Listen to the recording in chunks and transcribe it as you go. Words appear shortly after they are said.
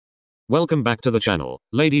Welcome back to the channel,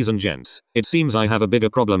 ladies and gents. It seems I have a bigger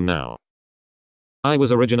problem now. I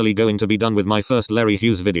was originally going to be done with my first Larry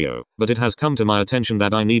Hughes video, but it has come to my attention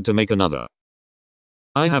that I need to make another.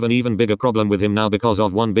 I have an even bigger problem with him now because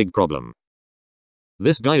of one big problem.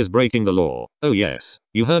 This guy is breaking the law. Oh yes,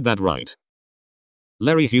 you heard that right.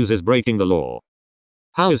 Larry Hughes is breaking the law.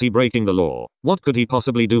 How is he breaking the law? What could he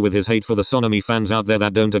possibly do with his hate for the Sonomy fans out there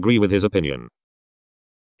that don't agree with his opinion?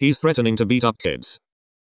 He's threatening to beat up kids.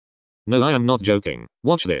 No, I am not joking.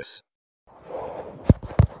 Watch this.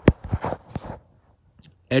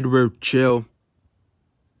 Edward, chill.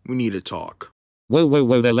 We need to talk.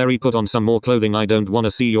 Whoa there, Larry, put on some more clothing. I don't wanna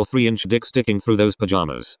see your 3-inch dick sticking through those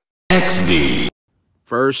pajamas. XD.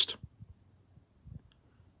 First,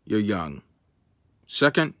 you're young.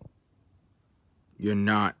 Second, you're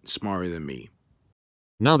not smarter than me.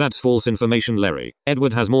 Now that's false information, Larry.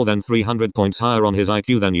 Edward has more than 300 points higher on his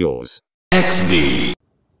IQ than yours. XD.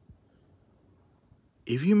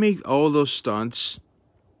 If you make all those stunts,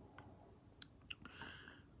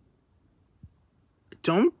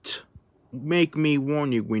 don't make me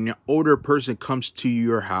warn you when an older person comes to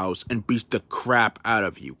your house and beats the crap out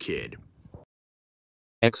of you, kid.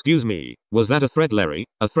 Excuse me, was that a threat, Larry?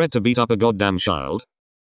 A threat to beat up a goddamn child?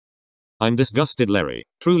 I'm disgusted, Larry.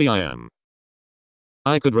 Truly I am.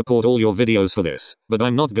 I could report all your videos for this, but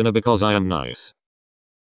I'm not gonna because I am nice.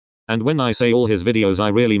 And when I say all his videos, I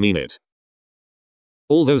really mean it.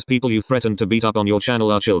 All those people you threatened to beat up on your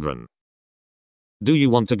channel are children. Do you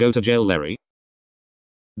want to go to jail, Larry?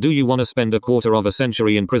 Do you want to spend a quarter of a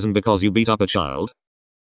century in prison because you beat up a child?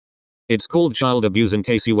 It's called child abuse, in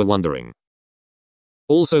case you were wondering.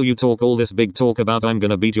 Also, you talk all this big talk about I'm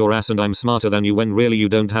gonna beat your ass and I'm smarter than you when really you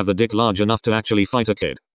don't have the dick large enough to actually fight a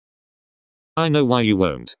kid. I know why you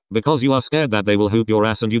won't, because you are scared that they will hoop your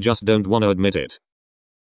ass and you just don't want to admit it.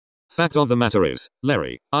 Fact of the matter is,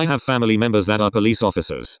 Larry, I have family members that are police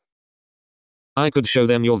officers. I could show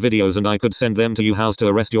them your videos and I could send them to your house to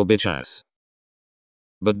arrest your bitch ass.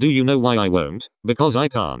 But do you know why I won't? Because I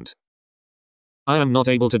can't. I am not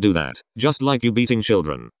able to do that, just like you beating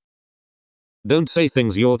children. Don't say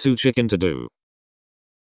things you're too chicken to do.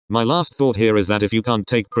 My last thought here is that if you can't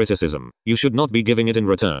take criticism, you should not be giving it in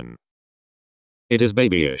return. It is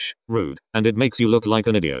babyish, rude, and it makes you look like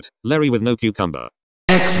an idiot, Larry with no cucumber.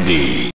 XD.